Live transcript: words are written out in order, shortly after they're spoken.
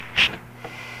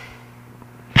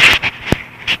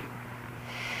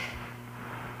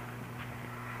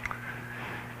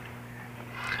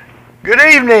Good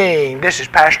evening. This is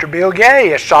Pastor Bill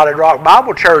Gay at Solid Rock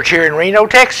Bible Church here in Reno,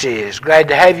 Texas. Glad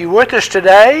to have you with us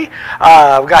today.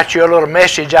 I've got you a little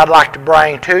message I'd like to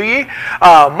bring to you.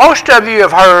 Most of you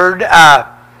have heard,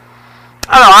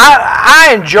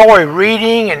 I enjoy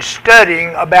reading and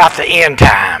studying about the end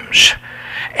times.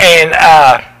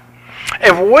 And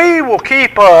if we will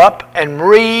keep up and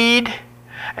read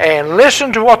and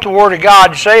listen to what the Word of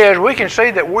God says, we can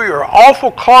see that we are awful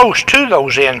close to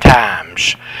those end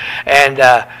times. And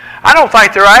I don't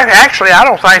think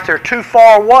they're too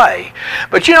far away.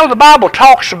 But you know, the Bible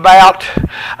talks about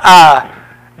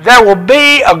there will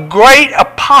be a great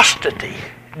apostasy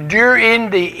during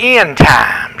the end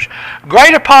times.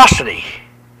 Great apostasy.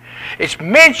 It's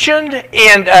mentioned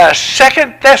in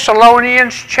 2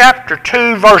 Thessalonians chapter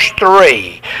 2, verse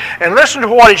 3. And listen to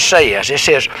what it says. It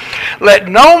says, "Let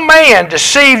no man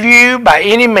deceive you by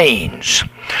any means,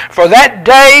 for that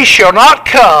day shall not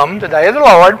come, the day of the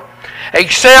Lord,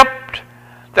 except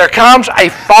there comes a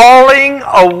falling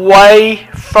away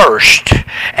first,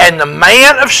 and the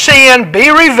man of sin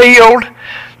be revealed,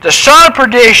 the son of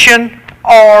perdition,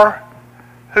 or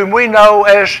whom we know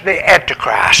as the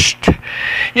Antichrist."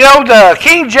 You know, the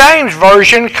King James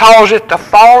Version calls it the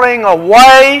falling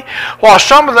away, while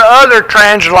some of the other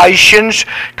translations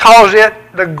calls it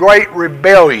the Great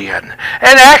Rebellion.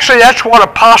 And actually that's what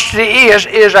apostasy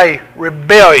is a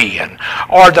rebellion,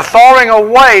 or the falling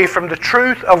away from the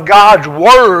truth of God's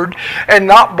Word and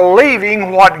not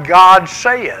believing what God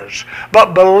says,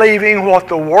 but believing what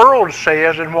the world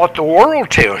says and what the world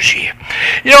tells you.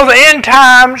 You know, the end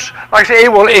times, like I say,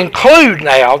 it will include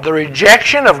now the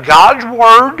rejection of God's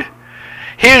Word,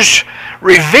 His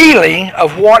revealing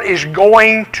of what is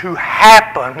going to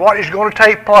happen, what is going to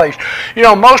take place. You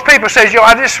know, most people say,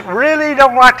 I just really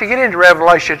don't like to get into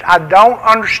Revelation. I don't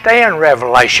understand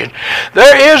Revelation.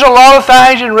 There is a lot of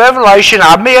things in Revelation,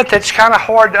 I admit, that's kind of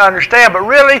hard to understand, but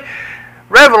really,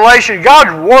 Revelation,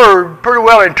 God's Word pretty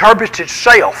well interprets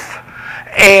itself.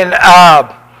 And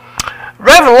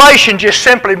Revelation just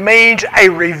simply means a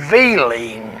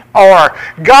revealing, or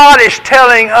God is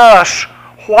telling us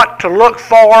what to look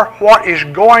for, what is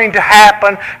going to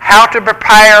happen, how to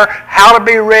prepare, how to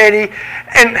be ready,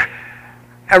 and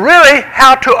really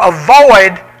how to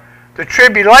avoid the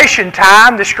tribulation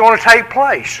time that's going to take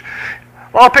place.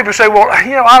 A lot of people say, well,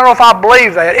 you know, I don't know if I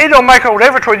believe that. It don't make no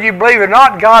difference whether you believe it or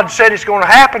not. God said it's going to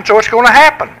happen, so it's going to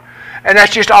happen. And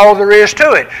that's just all there is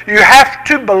to it. You have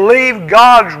to believe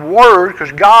God's Word,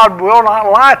 because God will not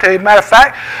lie to you. Matter of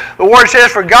fact, the Word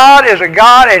says, for God is a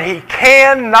God and He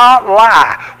cannot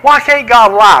lie. Why can't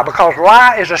God lie? Because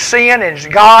lie is a sin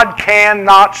and God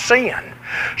cannot sin.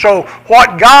 So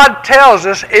what God tells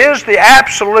us is the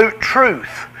absolute truth.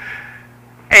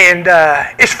 And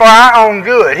it's for our own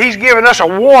good. He's given us a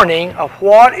warning of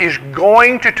what is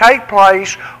going to take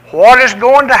place, what is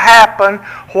going to happen,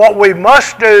 what we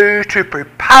must do to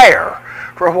prepare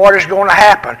for what is going to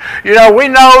happen. You know, we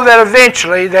know that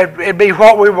eventually that it'd be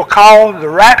what we will call the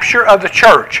rapture of the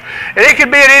church. And it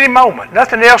could be at any moment.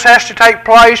 Nothing else has to take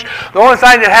place. The only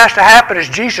thing that has to happen is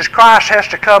Jesus Christ has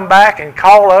to come back and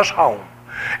call us home.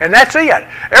 And that's it.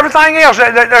 Everything else,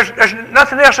 there's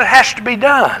nothing else that has to be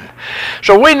done.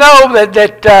 So we know that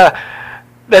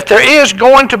there is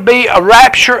going to be a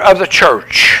rapture of the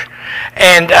church.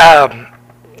 And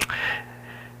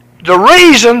the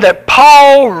reason that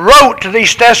Paul wrote to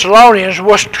these Thessalonians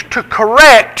was to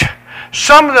correct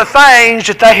some of the things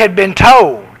that they had been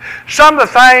told. Some of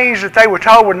the things that they were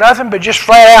told were nothing but just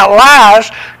flat out lies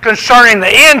concerning the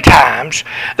end times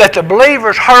that the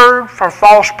believers heard from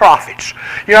false prophets.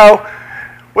 You know,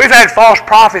 we've had false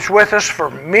prophets with us for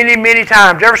many, many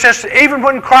times. Ever since, even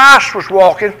when Christ was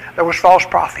walking, there was false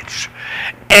prophets.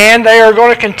 And they are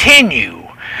going to continue.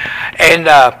 And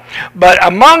but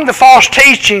among the false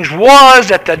teachings was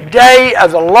that the day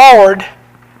of the Lord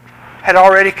had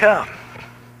already come.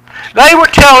 They were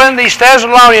telling these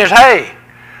Thessalonians, hey,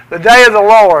 the day of the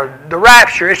Lord, the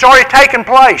rapture, it's already taken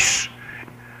place.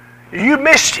 You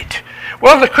missed it.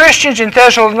 Well, the Christians in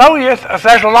Thessalonica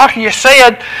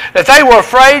said that they were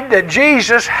afraid that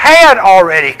Jesus had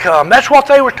already come. That's what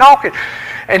they were talking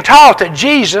and taught, that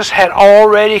Jesus had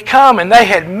already come, and they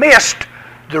had missed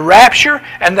the rapture,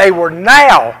 and they were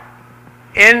now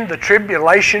in the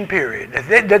tribulation period.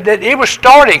 It was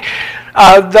starting.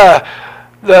 The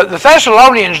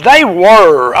Thessalonians, they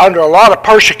were under a lot of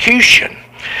persecution.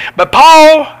 But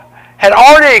Paul had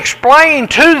already explained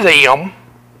to them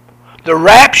the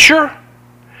rapture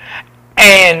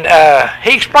And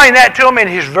he explained that to them in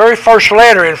his very first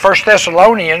letter in 1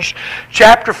 Thessalonians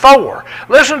chapter 4.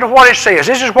 Listen to what it says.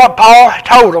 This is what Paul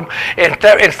told them in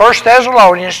 1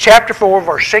 Thessalonians chapter 4,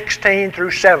 verse 16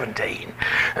 through 17.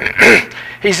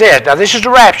 He says, now this is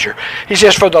the rapture. He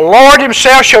says, for the Lord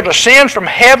himself shall descend from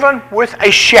heaven with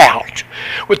a shout,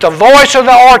 with the voice of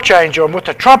the archangel, and with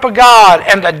the trump of God,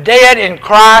 and the dead in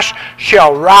Christ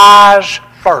shall rise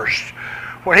first.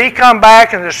 When he come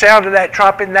back and the sound of that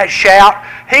trumpet and that shout,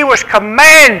 he was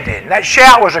commanding. That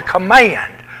shout was a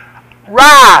command.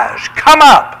 Rise, come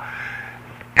up.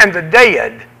 And the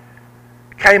dead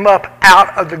came up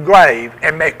out of the grave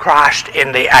and met Christ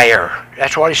in the air.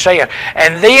 That's what he's saying.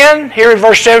 And then, here in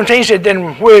verse 17, he said,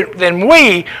 then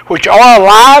we which are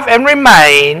alive and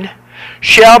remain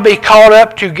shall be caught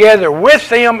up together with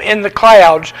them in the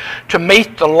clouds to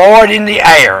meet the Lord in the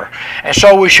air. And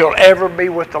so we shall ever be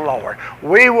with the Lord.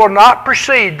 We will not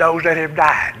precede those that have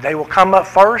died. They will come up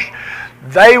first.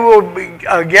 They will be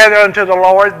gather unto the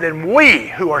Lord. Then we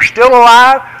who are still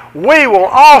alive, we will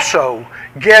also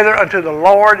gather unto the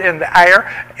Lord in the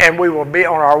air, and we will be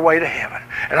on our way to heaven.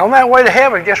 And on that way to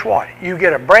heaven, guess what? You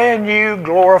get a brand new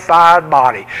glorified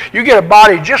body. You get a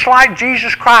body just like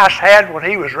Jesus Christ had when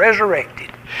he was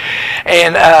resurrected.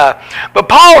 And but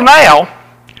Paul now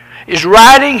is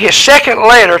writing his second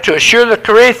letter to assure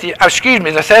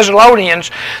the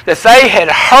Thessalonians that they had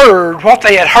heard, what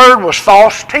they had heard was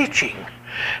false teaching.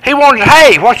 He wanted,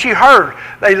 hey, what you heard,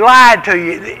 they lied to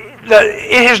you.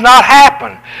 It has not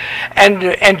happened.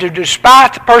 And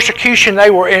despite the persecution they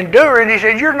were enduring, he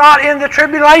said, you're not in the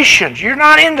tribulations. You're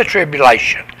not in the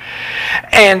tribulation.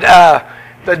 And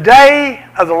the day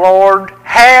of the Lord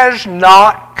has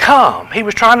not come. He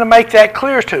was trying to make that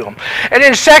clear to them. And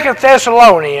in 2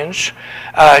 Thessalonians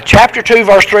chapter 2,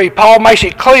 verse 3, Paul makes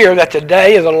it clear that the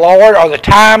day of the Lord, or the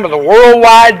time of the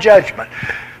worldwide judgment,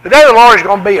 the day of the Lord is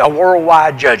going to be a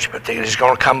worldwide judgment that is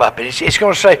going to come up. And it's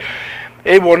going to say,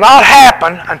 it will not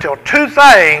happen until two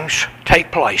things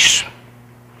take place.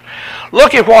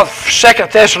 Look at what 2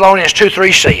 Thessalonians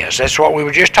 2:3 says. That's what we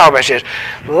were just talking about. It says,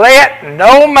 let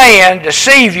no man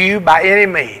deceive you by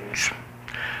any means.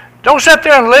 Don't sit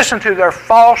there and listen to their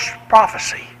false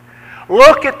prophecy.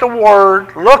 Look at the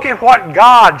Word. Look at what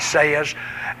God says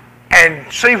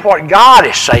and see what God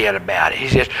is saying about it. He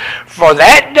says, for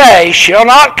that day shall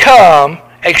not come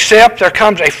except there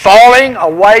comes a falling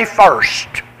away first.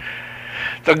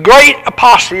 The great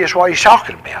apostasy is what he's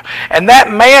talking about. And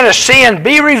that man of sin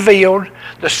be revealed,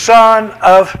 the son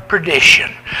of perdition.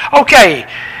 Okay,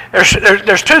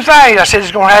 there's two things I said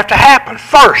is going to have to happen.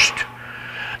 First,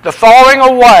 the falling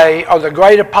away or the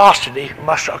great apostasy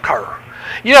must occur.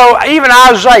 You know, even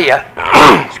Isaiah,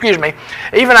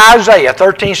 even Isaiah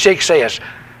 13:6 says,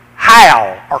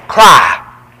 howl or cry,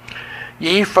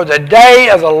 ye, for the day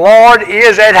of the Lord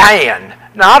is at hand.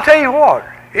 Now I'll tell you what,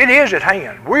 it is at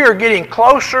hand. We are getting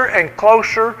closer and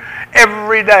closer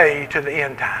every day to the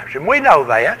end times. And we know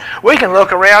that. We can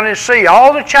look around and see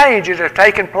all the changes that have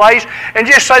taken place in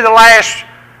just say the last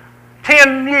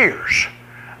 10 years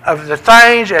of the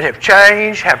things that have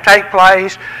changed, have taken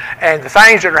place, and the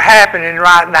things that are happening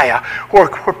right now, where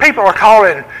people are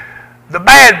calling the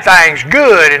bad things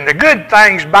good and the good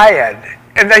things bad.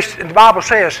 And the Bible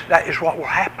says that is what will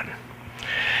happen.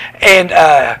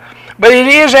 But it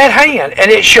is at hand,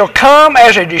 and it shall come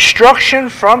as a destruction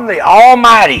from the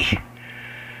Almighty.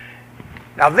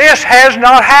 Now this has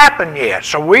not happened yet,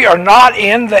 so we are not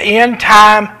in the end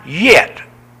time yet.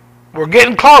 We're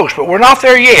getting close, but we're not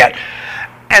there yet.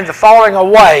 And the falling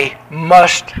away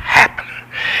must happen.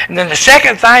 And then the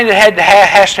second thing that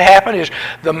has to happen is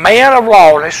the man of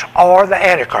lawlessness, or the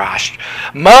Antichrist,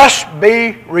 must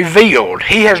be revealed.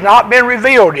 He has not been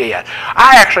revealed yet.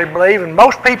 I actually believe, and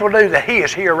most people do, that he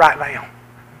is here right now.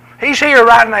 He's here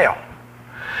right now.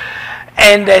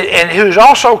 And who is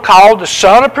also called the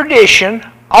son of perdition,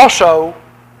 also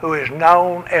who is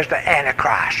known as the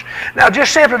Antichrist. Now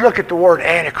just simply look at the word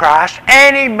Antichrist.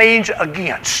 Anti means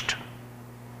against.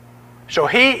 So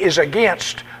he is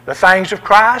against the things of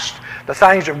Christ, the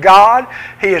things of God.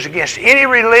 He is against any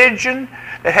religion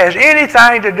that has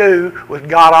anything to do with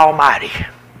God Almighty.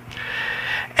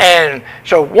 And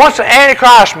so once the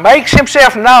Antichrist makes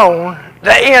himself known,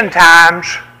 the end times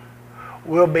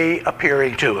will be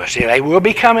appearing to us. They will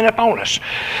be coming upon us.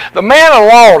 The man of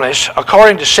lawlessness,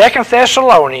 according to 2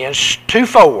 Thessalonians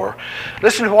 2:4,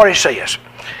 listen to what he says,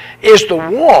 is the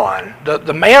one,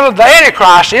 the man of the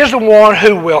Antichrist is the one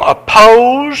who will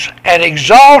oppose and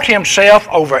exalt himself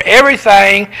over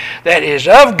everything that is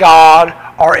of God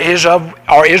or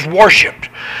is worshipped,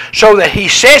 so that he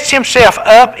sets himself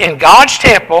up in God's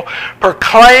temple,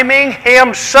 proclaiming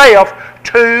himself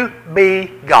to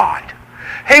be God.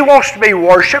 He wants to be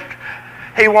worshiped.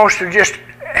 He wants to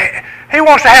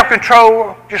have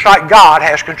control just like God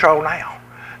has control now.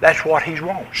 That's what he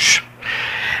wants.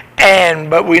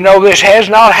 But we know this has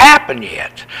not happened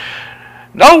yet.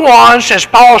 No one since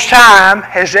Paul's time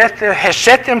has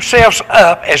set themselves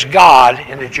up as God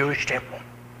in the Jewish temple.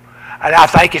 And I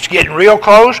think it's getting real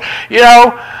close. You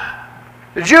know,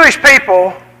 the Jewish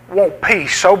people want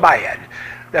peace so bad.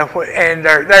 And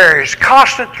there is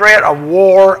constant threat of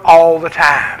war all the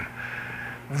time.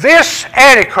 This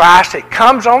Antichrist that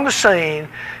comes on the scene,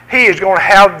 he is going to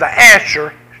have the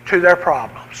answer to their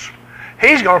problems.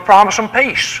 He's going to promise them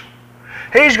peace.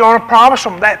 He's going to promise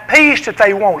them that peace that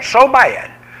they want so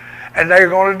bad, and they're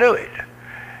going to do it.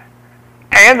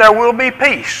 And there will be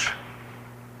peace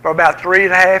for about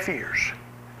 3.5 years.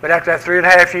 But after that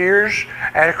 3.5 years,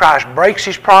 Antichrist breaks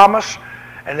his promise,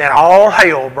 and then all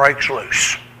hell breaks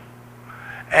loose.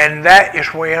 And that is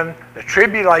when the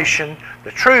tribulation,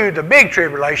 the big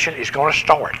tribulation, is going to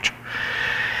start.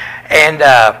 And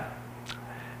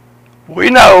we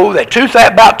know that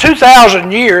about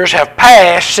 2,000 years have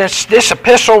passed since this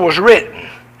epistle was written,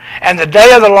 and the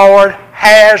day of the Lord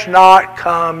has not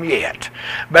come yet.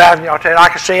 But like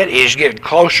I said, it is getting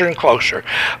closer and closer.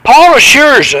 Paul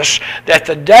assures us that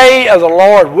the day of the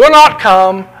Lord will not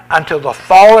come until the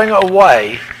falling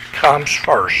away comes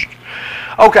first.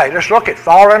 Okay, let's look at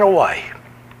falling away.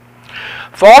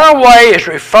 Falling away is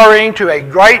referring to a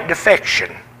great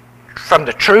defection from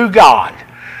the true God.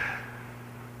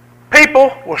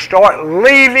 People will start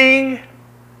leaving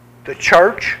the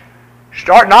church,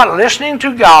 start not listening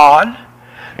to God.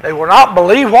 They will not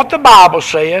believe what the Bible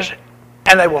says,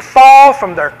 and they will fall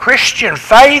from their Christian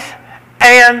faith,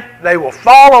 and they will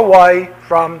fall away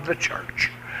from the church.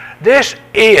 This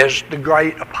is the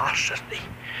great apostasy.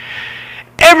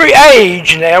 Every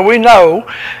age now, we know,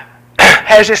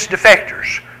 has its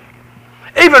defectors.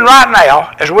 Even right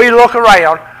now, as we look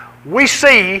around, we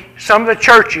see some of the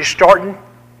churches starting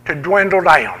to dwindle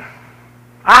down.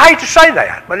 I hate to say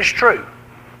that, but it's true.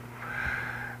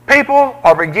 People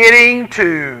are beginning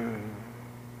to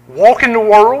walk in the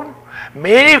world.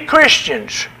 Many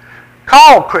Christians,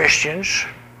 called Christians,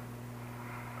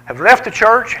 have left the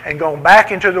church and gone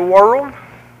back into the world.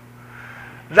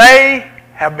 They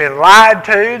have been lied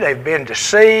to, they've been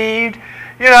deceived,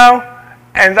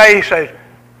 and they say,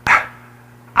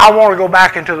 I want to go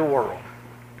back into the world.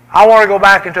 I want to go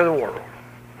back into the world.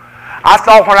 I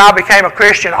thought when I became a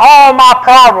Christian, all my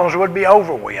problems would be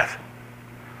over with.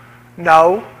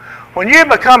 No. When you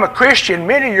become a Christian,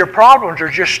 many of your problems are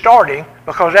just starting,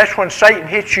 because that's when Satan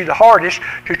hits you the hardest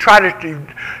to try to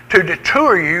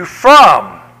deter you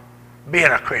from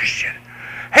being a Christian.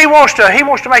 He wants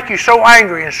to make you so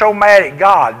angry and so mad at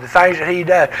God, the things that he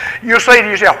does. You'll say to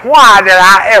yourself, why did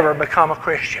I ever become a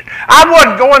Christian? I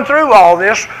wasn't going through all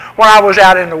this when I was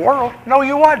out in the world. No,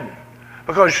 you wasn't.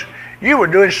 Because you were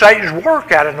doing Satan's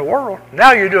work out in the world.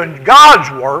 Now you're doing God's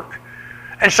work,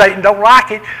 and Satan don't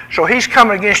like it. So he's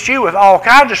coming against you with all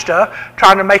kinds of stuff,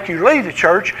 trying to make you leave the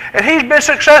church. And he's been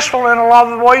successful in a lot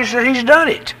of the ways that he's done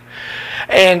it.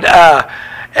 And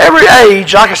every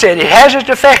age, like I said, it has its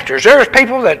defectors. There's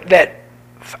people that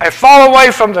fall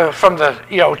away from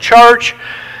the church.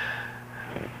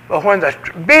 But when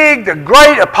the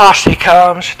great apostasy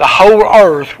comes, the whole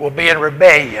earth will be in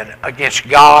rebellion against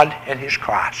God and His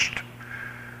Christ.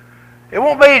 It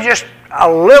won't be just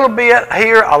a little bit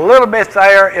here, a little bit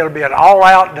there. It'll be an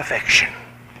all-out defection.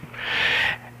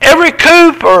 Every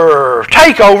coup or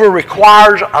takeover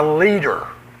requires a leader.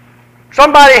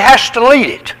 Somebody has to lead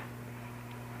it.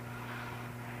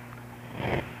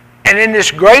 And in this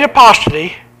great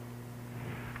apostasy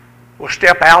will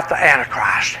step out the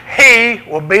Antichrist. He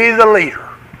will be the leader.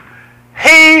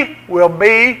 He will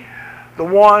be the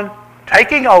one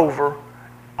taking over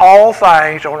all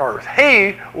things on earth.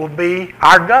 He will be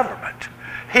our government.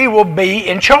 He will be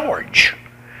in charge.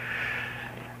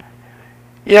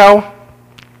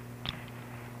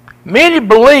 Many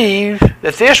believe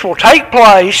that this will take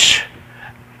place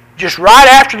just right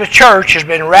after the church has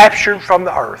been raptured from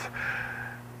the earth.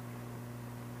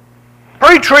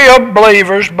 Pre-trib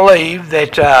believers believe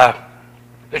that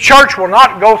the church will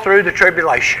not go through the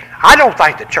tribulation. I don't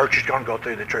think the church is going to go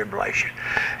through the tribulation.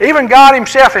 Even God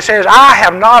Himself, He says, I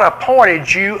have not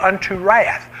appointed you unto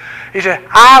wrath. He said,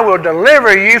 I will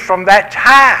deliver you from that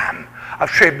time of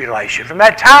tribulation, from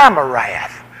that time of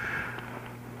wrath.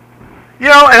 And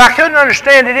I couldn't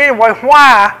understand it anyway.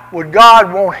 Why would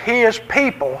God want His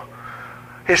people,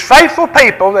 His faithful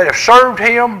people that have served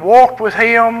Him, walked with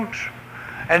Him,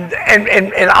 and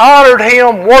honored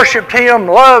Him, worshiped Him,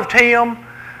 loved Him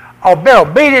or been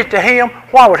obedient to Him,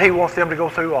 why would He want them to go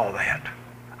through all that?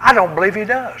 I don't believe He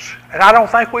does. And I don't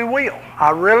think we will.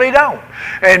 I really don't.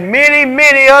 And many,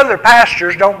 many other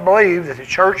pastors don't believe that the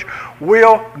church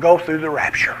will go through the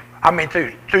rapture.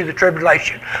 Through the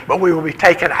tribulation. But we will be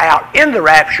taken out in the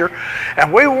rapture,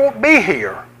 and we won't be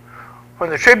here. When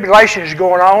the tribulation is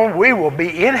going on, we will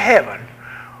be in heaven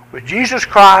with Jesus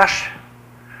Christ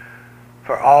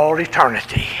for all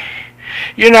eternity.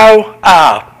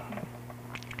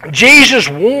 Jesus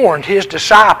warned His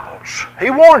disciples.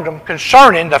 He warned them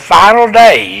concerning the final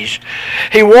days.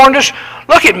 He warned us.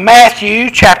 Look at Matthew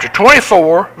chapter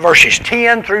 24, verses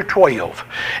 10 through 12,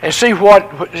 and see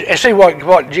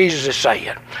what Jesus is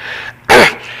saying.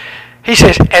 He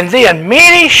says, "And then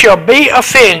many shall be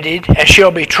offended and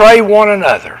shall betray one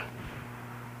another."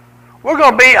 We're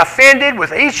going to be offended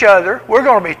with each other. We're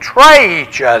going to betray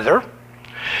each other.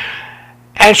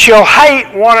 "And shall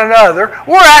hate one another."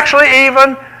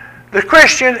 The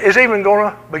Christian is even going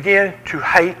to begin to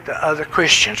hate the other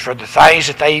Christians for the things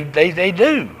that they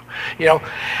do.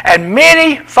 "And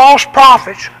many false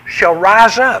prophets shall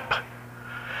rise up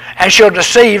and shall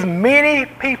deceive many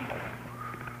people."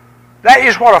 That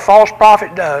is what a false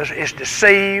prophet does, is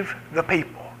deceive the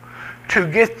people to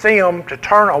get them to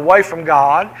turn away from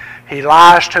God. He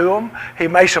lies to them. He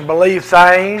makes them believe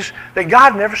things that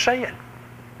God never said.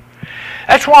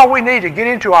 That's why we need to get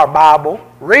into our Bible,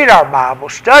 read our Bible,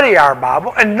 study our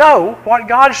Bible, and know what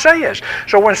God says.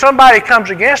 So when somebody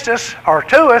comes against us or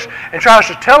to us and tries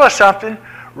to tell us something,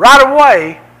 right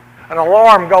away an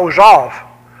alarm goes off.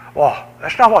 Well,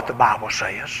 that's not what the Bible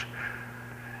says.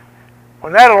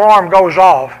 When that alarm goes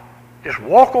off, just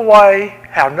walk away,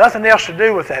 have nothing else to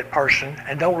do with that person,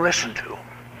 and don't listen to them.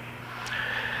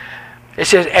 It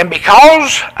says, "And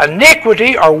because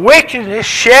iniquity or wickedness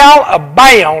shall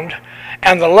abound,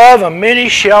 and the love of many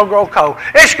shall grow cold."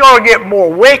 It's going to get more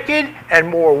wicked and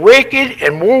more wicked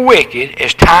and more wicked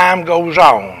as time goes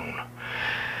on.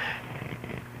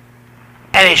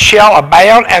 "And it shall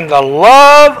abound, and the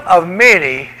love of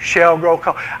many shall grow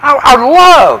cold." Our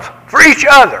love for each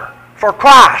other, for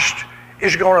Christ,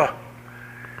 is going to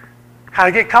kind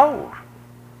of get cold.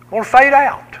 Going to fade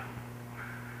out.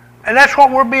 And that's what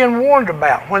we're being warned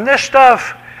about. When this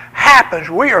stuff happens,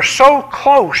 we are so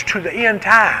close to the end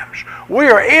times. We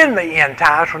are in the end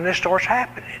times when this starts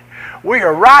happening. We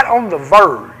are right on the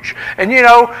verge. And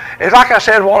it's like I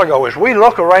said a while ago, as we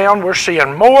look around, we're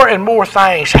seeing more and more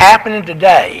things happening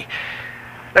today.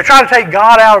 They're trying to take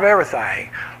God out of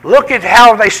everything. Look at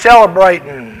how they celebrate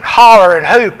and holler and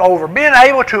hoop over being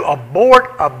able to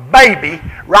abort a baby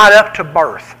right up to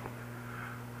birth.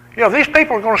 These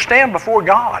people are going to stand before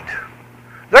God.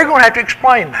 They're going to have to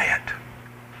explain that.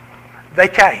 They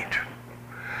can't.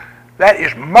 That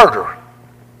is murder.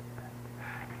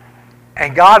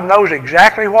 And God knows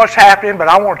exactly what's happening, but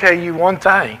I want to tell you one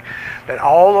thing, that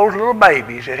all those little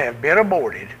babies that have been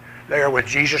aborted, they are with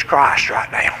Jesus Christ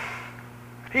right now.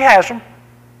 He has them.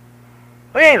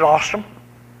 He ain't lost them.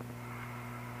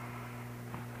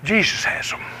 Jesus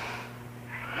has them.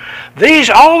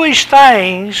 All these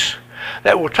things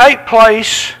that will take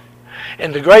place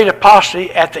in the great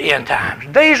apostasy at the end times.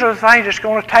 These are the things that's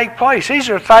going to take place. These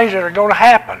are the things that are going to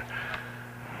happen.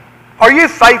 Are you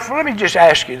faithful? Let me just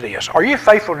ask you this. Are you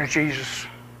faithful to Jesus?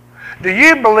 Do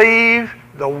you believe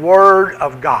the Word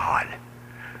of God?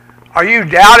 Are you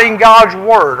doubting God's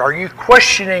Word? Are you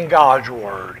questioning God's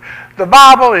Word? The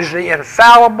Bible is the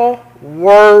infallible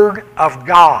Word of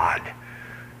God.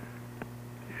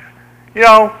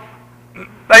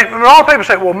 A lot of people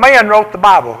say, well, man wrote the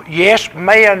Bible. Yes,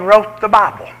 man wrote the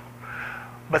Bible.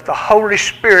 But the Holy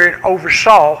Spirit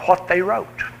oversaw what they wrote.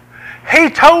 He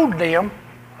told them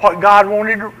what God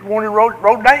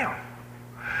wrote down.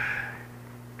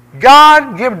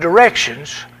 God gave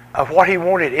directions of what He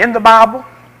wanted in the Bible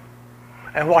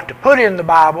and what to put in the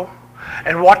Bible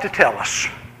and what to tell us.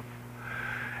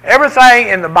 Everything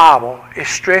in the Bible is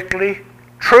strictly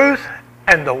truth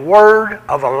and the Word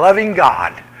of a loving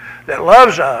God that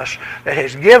loves us, that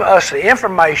has given us the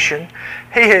information.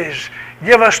 He has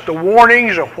given us the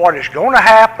warnings of what is going to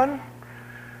happen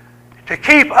to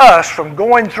keep us from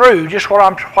going through just what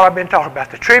I've been talking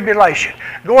about, the tribulation,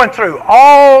 going through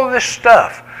all this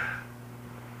stuff.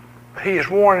 He has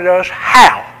warned us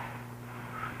how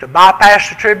to bypass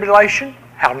the tribulation,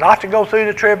 how not to go through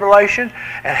the tribulation,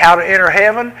 and how to enter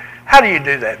heaven. How do you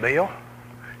do that, Bill?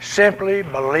 Simply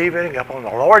believing upon the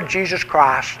Lord Jesus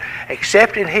Christ,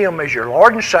 accepting Him as your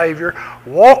Lord and Savior,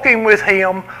 walking with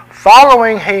Him,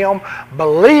 following Him,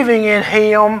 believing in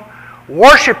Him,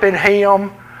 worshiping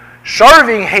Him,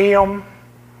 serving Him,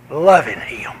 loving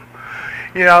Him.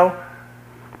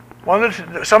 Some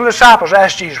of the disciples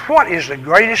asked Jesus, what is the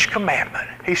greatest commandment?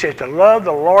 He said, to love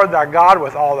the Lord thy God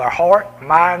with all their heart,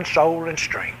 mind, soul, and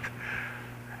strength,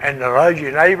 and to love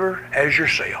your neighbor as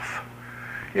yourself.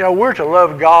 You know, we're to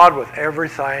love God with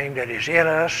everything that is in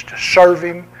us, to serve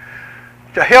Him,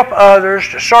 to help others,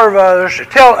 to serve others, to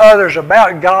tell others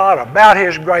about God, about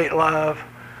His great love.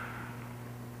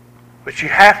 But you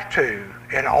have to,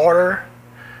 in order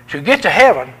to get to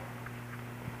heaven,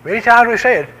 many times we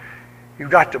said, you've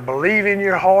got to believe in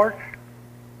your heart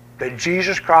that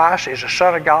Jesus Christ is the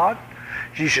Son of God.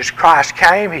 Jesus Christ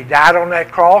came, He died on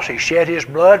that cross, He shed His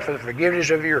blood for the forgiveness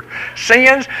of your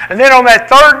sins, and then on that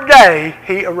third day,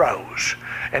 He arose.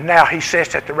 And now He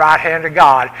sits at the right hand of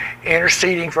God,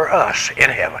 interceding for us in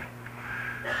heaven.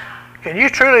 Can you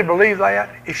truly believe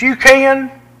that? If you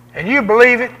can, and you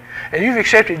believe it, and you've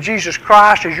accepted Jesus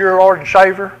Christ as your Lord and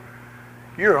Savior,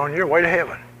 you're on your way to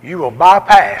heaven. You will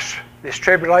bypass this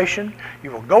tribulation, you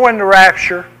will go into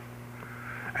rapture,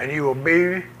 and you will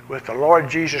be with the Lord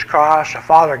Jesus Christ, the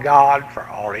Father God, for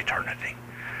all eternity.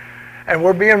 And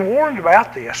we're being warned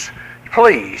about this.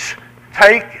 Please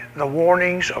take the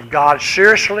warnings of God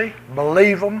seriously,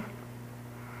 believe them,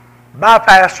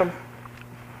 bypass them,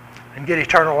 and get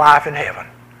eternal life in heaven.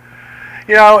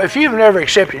 You know, if you've never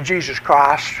accepted Jesus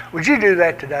Christ, would you do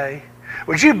that today?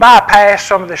 Would you bypass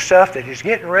some of this stuff that is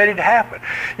getting ready to happen?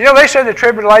 You know, they say the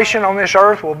tribulation on this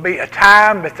earth will be a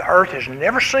time that the earth has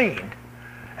never seen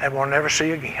and will never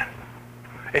see again.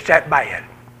 It's that bad.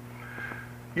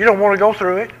 You don't want to go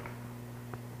through it.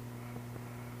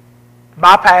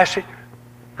 Bypass it.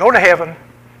 Go to heaven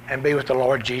and be with the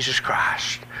Lord Jesus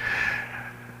Christ.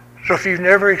 So if you've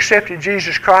never accepted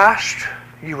Jesus Christ,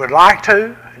 you would like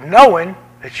to, knowing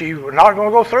that you are not going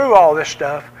to go through all this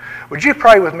stuff, would you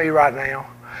pray with me right now?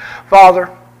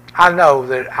 Father, I know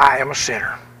that I am a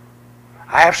sinner.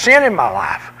 I have sin in my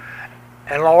life.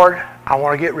 And Lord, I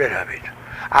want to get rid of it.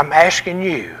 I'm asking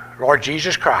you, Lord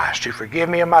Jesus Christ, to forgive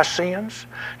me of my sins,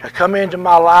 to come into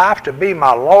my life, to be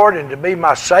my Lord and to be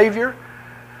my Savior.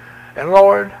 And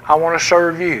Lord, I want to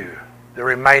serve you the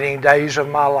remaining days of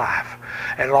my life.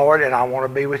 And Lord, and I want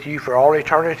to be with you for all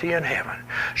eternity in heaven.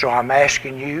 So I'm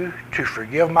asking you to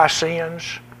forgive my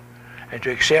sins and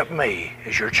to accept me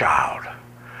as your child.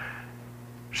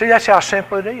 See, that's how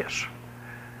simple it is.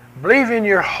 Believe in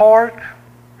your heart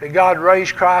that God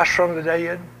raised Christ from the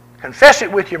dead. Confess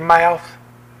it with your mouth,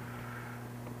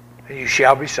 and you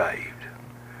shall be saved.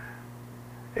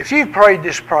 If you've prayed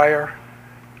this prayer,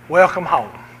 welcome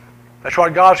home. That's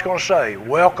what God's going to say.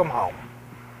 Welcome home.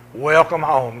 Welcome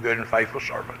home, good and faithful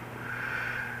servant.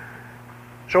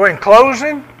 So in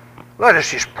closing, let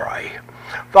us just pray.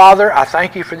 Father, I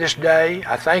thank you for this day.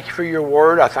 I thank you for your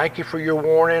word. I thank you for your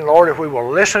warning. Lord, if we will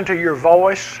listen to your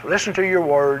voice, listen to your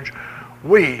words,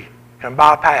 we can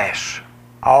bypass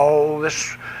all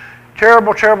this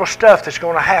terrible, terrible stuff that's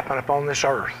going to happen upon this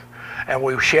earth. And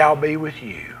we shall be with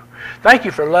you. Thank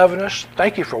you for loving us.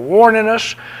 Thank you for warning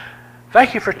us.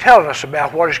 Thank you for telling us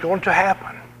about what is going to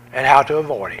happen and how to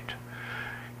avoid it.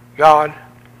 God,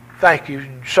 thank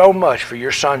you so much for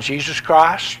your Son, Jesus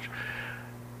Christ,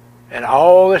 and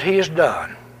all that He has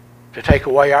done to take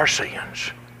away our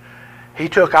sins. He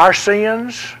took our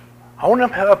sins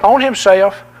upon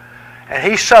Himself, and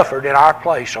He suffered in our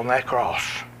place on that cross.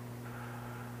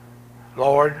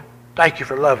 Lord, thank you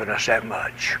for loving us that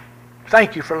much.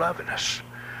 Thank you for loving us.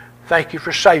 Thank you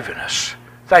for saving us.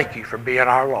 Thank you for being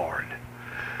our Lord.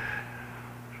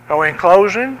 So in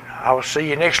closing, I will see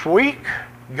you next week.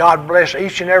 God bless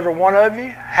each and every one of you.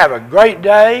 Have a great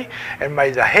day, and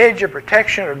may the hedge of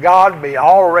protection of God be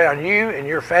all around you and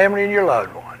your family and your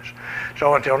loved ones.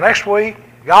 So until next week,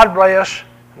 God bless.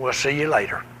 We'll see you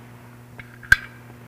later.